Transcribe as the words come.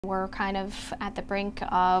We're kind of at the brink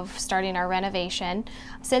of starting our renovation.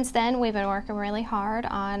 Since then, we've been working really hard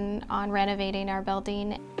on renovating our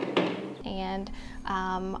building and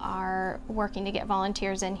are working to get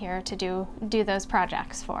volunteers in here to do those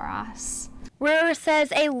projects for us. Brewer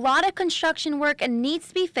says a lot of construction work needs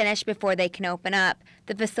to be finished before they can open up.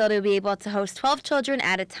 The facility will be able to host 12 children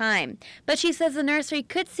at a time, but she says the nursery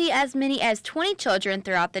could see as many as 20 children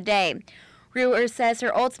throughout the day. Brewer says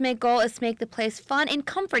her ultimate goal is to make the place fun and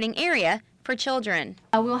comforting area for children.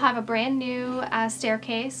 We'll have a brand new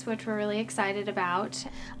staircase, which we're really excited about.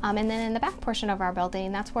 And then in the back portion of our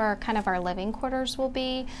building, that's where kind of our living quarters will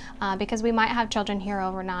be, because we might have children here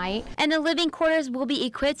overnight. And the living quarters will be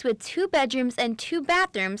equipped with 2 bedrooms and 2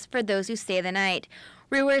 bathrooms for those who stay the night.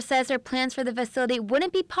 Brewer says her plans for the facility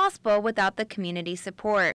wouldn't be possible without the community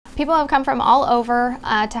support. People have come from all over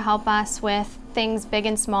to help us with things big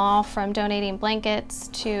and small, from donating blankets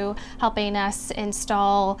to helping us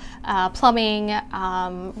install plumbing,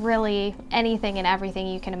 really anything and everything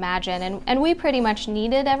you can imagine. And we pretty much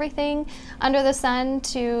needed everything under the sun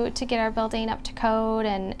to get our building up to code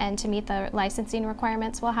and to meet the licensing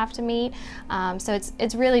requirements we'll have to meet. So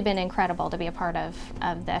it's really been incredible to be a part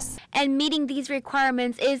of this. And meeting these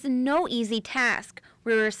requirements is no easy task.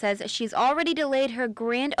 Brewer says she's already delayed her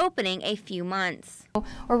grand opening a few months.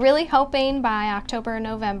 We're really hoping by October or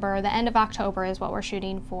November. The end of October is what we're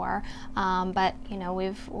shooting for. But you know,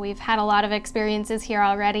 we've had a lot of experiences here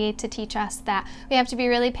already to teach us that we have to be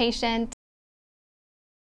really patient